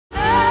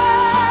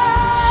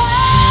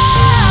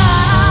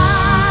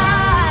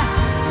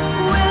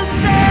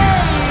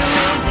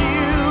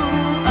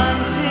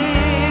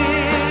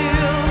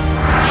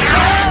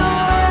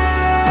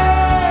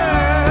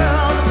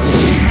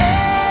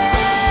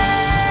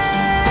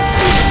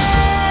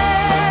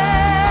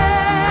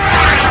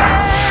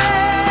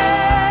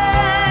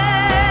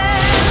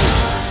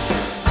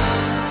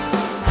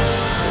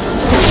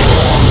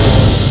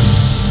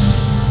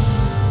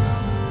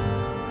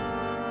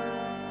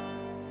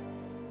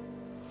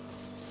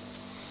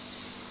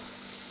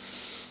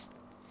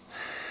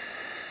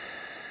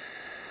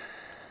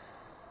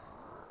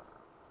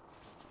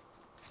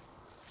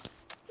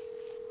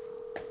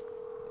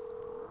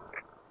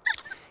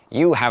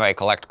You have a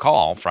collect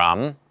call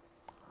from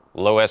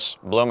Louis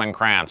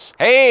Blumenkrantz.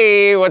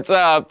 Hey, what's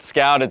up,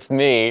 Scout? It's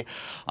me.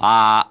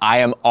 I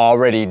am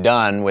already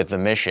done with the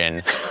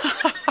mission.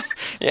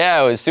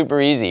 Yeah, it was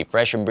super easy,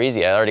 fresh and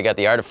breezy. I already got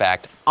the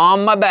artifact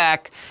on my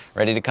back,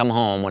 ready to come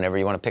home whenever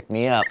you want to pick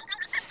me up.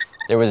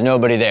 There was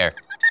nobody there.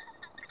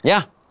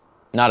 Yeah,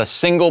 not a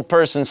single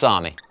person saw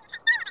me.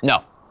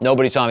 No,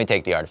 nobody saw me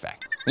take the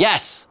artifact.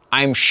 Yes,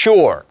 I'm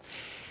sure.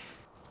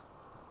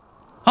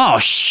 Oh,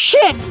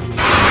 shit!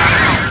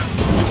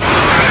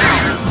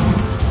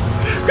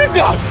 Good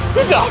dog,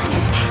 good dog.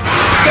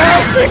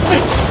 Scout, pick me.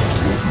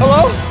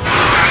 Hello?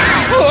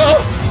 Hello?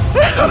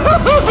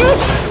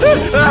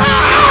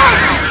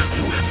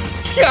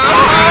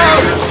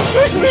 Scout,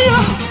 pick me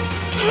up.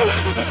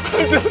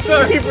 I'm so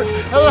sorry for,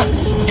 hello?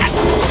 That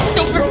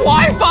stupid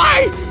Wi-Fi!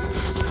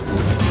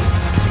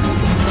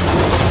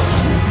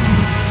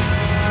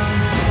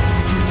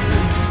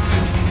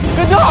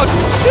 Good dog,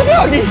 good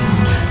doggy.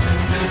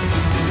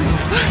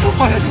 I don't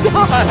want to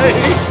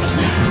die.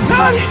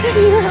 Not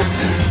here.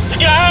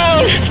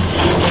 Scout!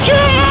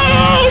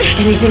 Scout!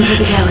 Anything for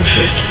the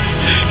galaxy.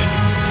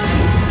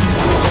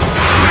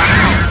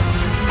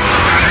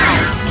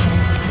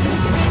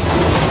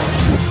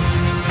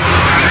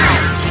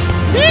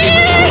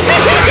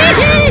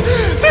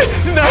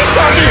 Nice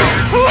doggy!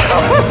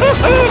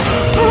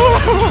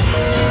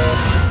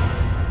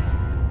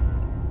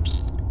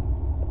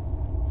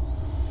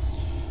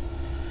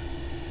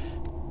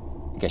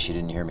 Guess you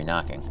didn't hear me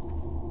knocking.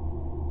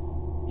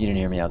 You didn't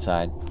hear me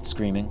outside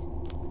screaming?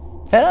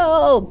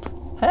 Help!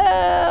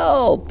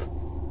 Help!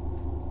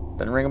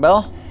 Doesn't ring a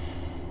bell?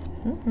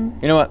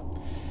 You know what?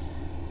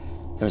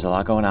 There was a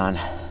lot going on.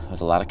 There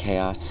was a lot of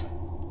chaos.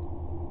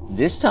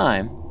 This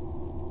time,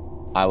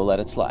 I will let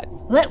it slide.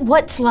 Let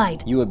what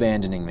slide? You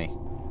abandoning me.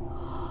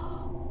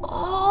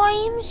 Oh,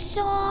 I'm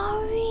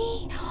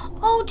sorry.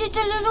 Oh, did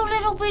the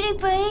little bitty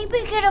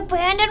baby get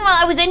abandoned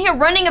while I was in here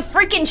running a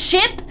freaking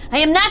ship? I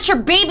am not your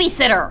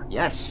babysitter.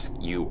 Yes,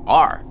 you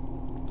are.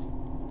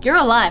 You're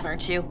alive,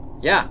 aren't you?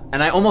 Yeah,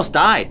 and I almost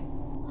died.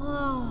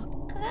 Oh,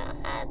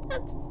 God,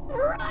 that's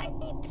right.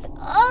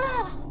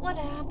 Oh, what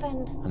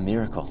happened? A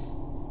miracle.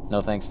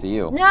 No thanks to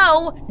you.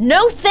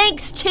 No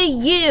thanks to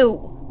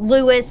you,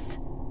 Louis.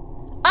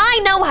 I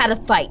know how to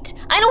fight.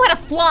 I know how to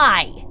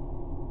fly.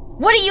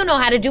 What do you know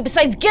how to do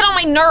besides get on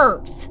my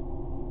nerves?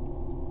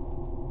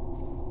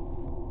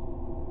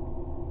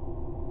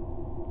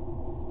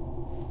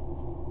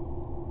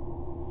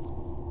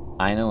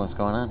 I know what's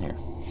going on here.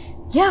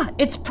 Yeah,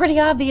 it's pretty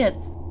obvious.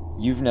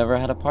 You've never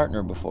had a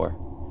partner before,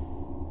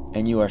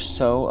 and you are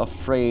so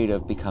afraid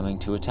of becoming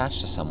too attached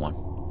to someone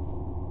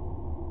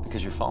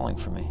because you're falling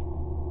for me.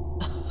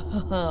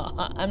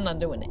 I'm not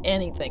doing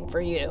anything for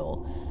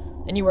you,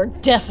 and you are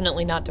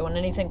definitely not doing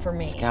anything for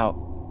me. Scout,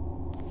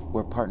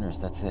 we're partners,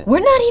 that's it. We're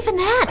not even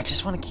that. I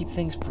just want to keep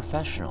things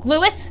professional.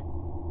 Louis,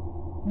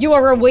 you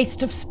are a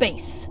waste of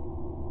space.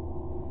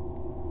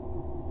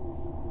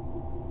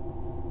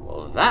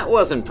 Well, that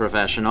wasn't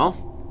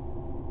professional.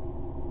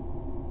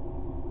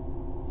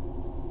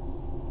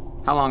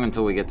 How long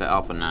until we get to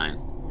Alpha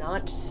 9?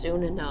 Not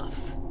soon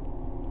enough.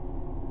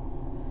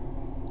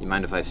 You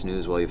mind if I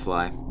snooze while you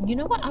fly? You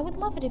know what? I would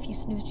love it if you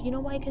snoozed. You know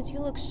why? Because you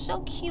look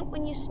so cute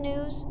when you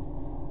snooze.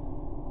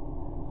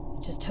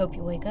 Just hope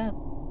you wake up.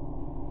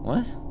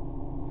 What?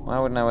 Why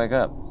wouldn't I wake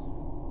up?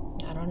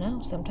 I don't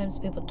know. Sometimes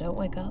people don't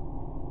wake up.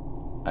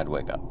 I'd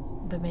wake up.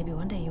 But maybe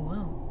one day you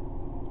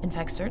won't. In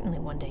fact, certainly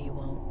one day you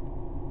won't.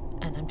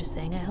 And I'm just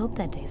saying I hope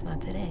that day's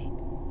not today.